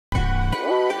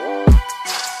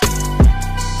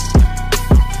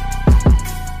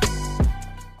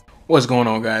What's going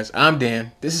on, guys? I'm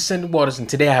Dan. This is Scented Waters, and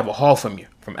today I have a haul from you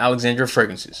from Alexandria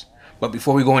Fragrances. But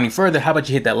before we go any further, how about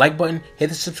you hit that like button, hit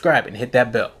the subscribe, and hit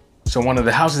that bell. So one of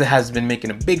the houses that has been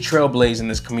making a big trailblaze in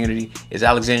this community is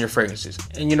Alexandria Fragrances.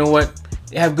 And you know what?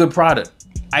 They have good product.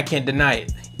 I can't deny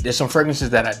it. There's some fragrances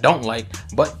that I don't like,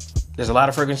 but there's a lot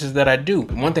of fragrances that I do.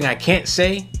 And one thing I can't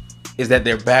say is that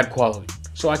they're bad quality.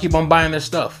 So I keep on buying their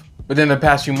stuff. Within the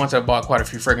past few months, I've bought quite a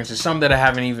few fragrances, some that I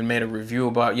haven't even made a review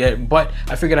about yet, but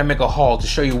I figured I'd make a haul to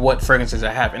show you what fragrances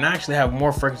I have. And I actually have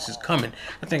more fragrances coming.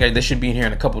 I think they should be in here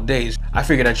in a couple days. I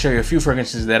figured I'd show you a few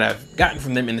fragrances that I've gotten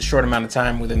from them in the short amount of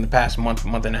time within the past month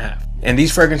and a half. And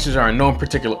these fragrances are in no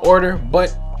particular order,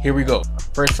 but here we go.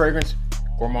 First fragrance,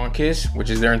 Gourmand Kiss, which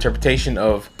is their interpretation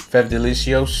of Fève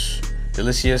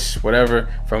Delicious,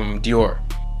 whatever, from Dior.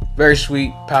 Very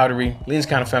sweet, powdery, leans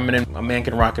kind of feminine. A man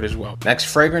can rock it as well. Next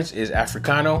fragrance is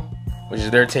Africano, which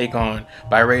is their take on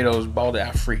Byredo's Bal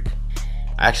d'Afrique.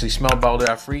 I actually smelled Bal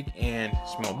d'Afrique and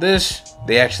smelled this.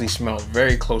 They actually smell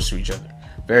very close to each other.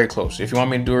 Very close. If you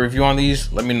want me to do a review on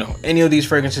these, let me know. Any of these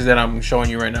fragrances that I'm showing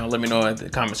you right now, let me know in the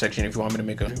comment section if you want me to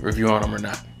make a review on them or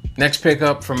not. Next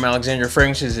pickup from Alexandria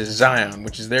Fragrances is Zion,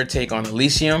 which is their take on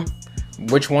Elysium.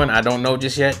 Which one, I don't know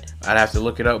just yet. I'd have to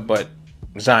look it up, but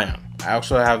Zion. I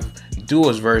also have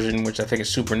Duo's version, which I think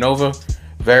is Supernova.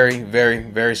 Very, very,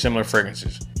 very similar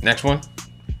fragrances. Next one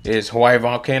is Hawaii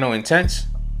Volcano Intense.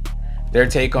 Their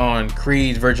take on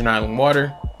Creed's Virgin Island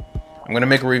Water. I'm going to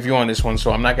make a review on this one, so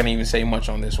I'm not going to even say much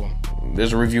on this one.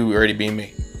 There's a review already being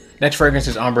made. Next fragrance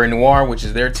is Ombre Noir, which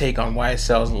is their take on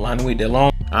YSL's La Nuit de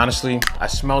l'Homme. Honestly, I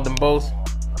smelled them both.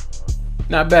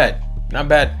 Not bad. Not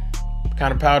bad.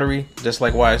 Kind of powdery, just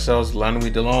like YSL's La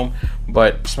Nuit de l'Homme,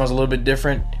 but smells a little bit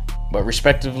different. But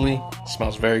respectively,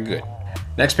 smells very good.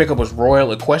 Next pickup was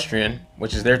Royal Equestrian,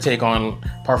 which is their take on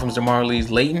Parfums de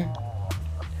Marly's Leighton.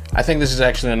 I think this is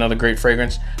actually another great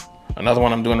fragrance. Another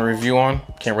one I'm doing a review on.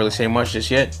 Can't really say much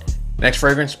just yet. Next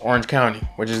fragrance, Orange County,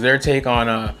 which is their take on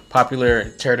a popular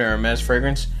Terre de Hermes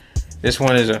fragrance. This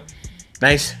one is a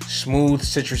nice, smooth,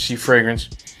 citrusy fragrance.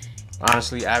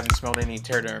 Honestly, I haven't smelled any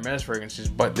Terre de Hermes fragrances,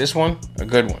 but this one, a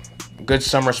good one. A good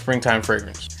summer, springtime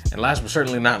fragrance. And last but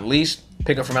certainly not least,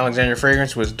 pickup from Alexandria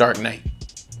Fragrance was Dark Knight.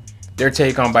 Their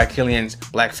take on By Kilian's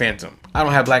Black Phantom. I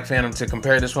don't have Black Phantom to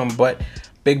compare this one, but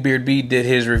Big Beard B did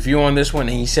his review on this one,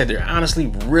 and he said they're honestly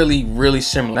really, really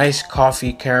similar. Nice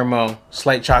coffee, caramel,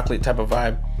 slight chocolate type of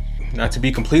vibe. Now, to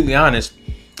be completely honest,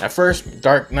 at first,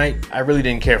 Dark Knight, I really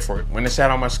didn't care for it. When it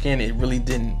sat on my skin, it really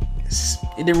didn't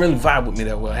really vibe with me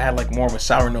that well. It had like more of a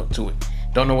sour note to it.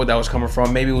 Don't know what that was coming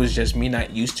from. Maybe it was just me not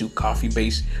used to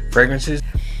coffee-based fragrances.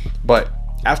 But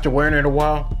after wearing it a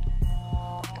while,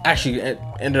 actually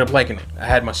ended up liking it. I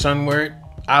had my son wear it.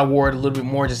 I wore it a little bit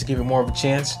more just to give it more of a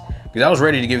chance, because I was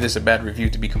ready to give this a bad review,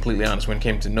 to be completely honest, when it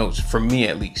came to notes, for me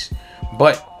at least.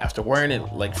 But after wearing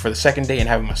it like for the second day and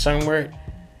having my son wear it,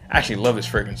 I actually love this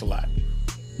fragrance a lot.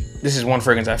 This is one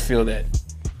fragrance I feel that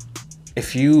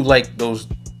if you like those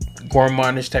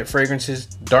gourmandish type fragrances,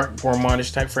 dark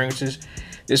gourmandish type fragrances,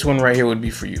 this one right here would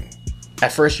be for you.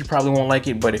 At first you probably won't like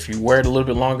it, but if you wear it a little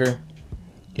bit longer,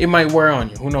 it might wear on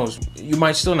you. Who knows? You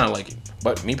might still not like it.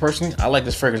 But me personally, I like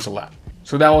this fragrance a lot.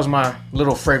 So that was my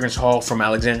little fragrance haul from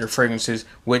Alexandria Fragrances,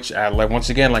 which once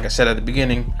again, like I said at the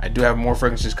beginning, I do have more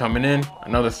fragrances coming in.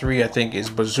 Another 3 I think is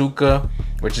Bazooka,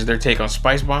 which is their take on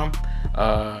Spice Bomb.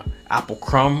 Apple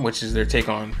Crumb, which is their take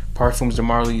on Parfums de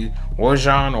Marly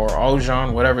Ojan or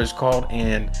Ojan, whatever it's called,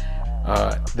 and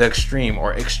The Extreme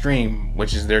or Extreme,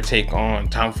 which is their take on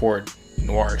Tom Ford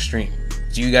Noir Extreme.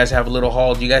 Do you guys have a little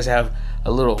haul? Do you guys have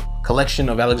a little collection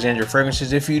of Alexandria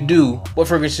Fragrances? If you do, what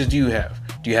fragrances do you have?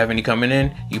 Do you have any coming in?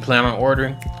 Do you plan on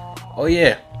ordering? Oh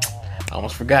yeah, I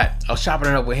almost forgot. I was chopping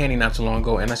it up with Hanny not too long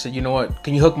ago, and I said, you know what?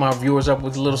 Can you hook my viewers up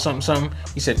with a little something, something?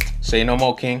 He said, say no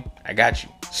more, King. I got you.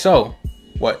 So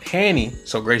what Hanny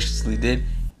so graciously did,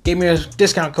 gave me a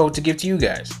discount code to give to you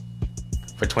guys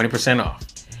for 20% off.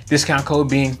 Discount code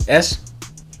being S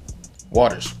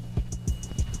Waters.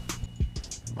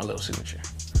 My little signature.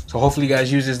 So hopefully you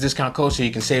guys use this discount code so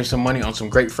you can save some money on some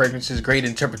great fragrances, great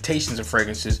interpretations of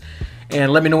fragrances.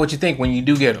 And let me know what you think when you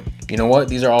do get them. You know what?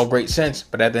 These are all great scents,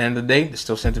 but at the end of the day, they're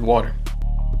still scented water.